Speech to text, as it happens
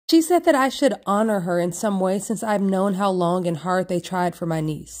She said that I should honor her in some way since I've known how long and hard they tried for my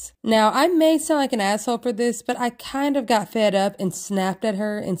niece. Now, I may sound like an asshole for this, but I kind of got fed up and snapped at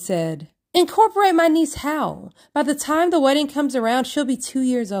her and said, "Incorporate my niece how? By the time the wedding comes around, she'll be 2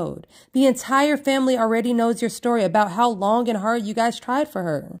 years old. The entire family already knows your story about how long and hard you guys tried for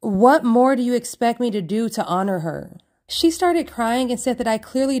her. What more do you expect me to do to honor her?" She started crying and said that I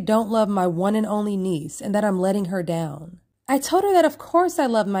clearly don't love my one and only niece and that I'm letting her down. I told her that of course I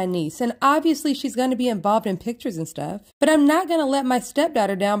love my niece and obviously she's going to be involved in pictures and stuff, but I'm not going to let my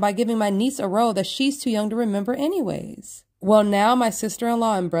stepdaughter down by giving my niece a role that she's too young to remember anyways. Well, now my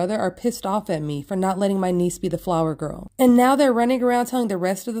sister-in-law and brother are pissed off at me for not letting my niece be the flower girl. And now they're running around telling the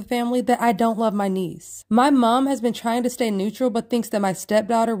rest of the family that I don't love my niece. My mom has been trying to stay neutral but thinks that my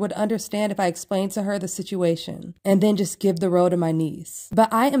stepdaughter would understand if I explained to her the situation and then just give the role to my niece.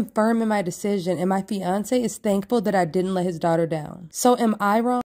 But I am firm in my decision and my fiance is thankful that I didn't let his daughter down. So am I wrong?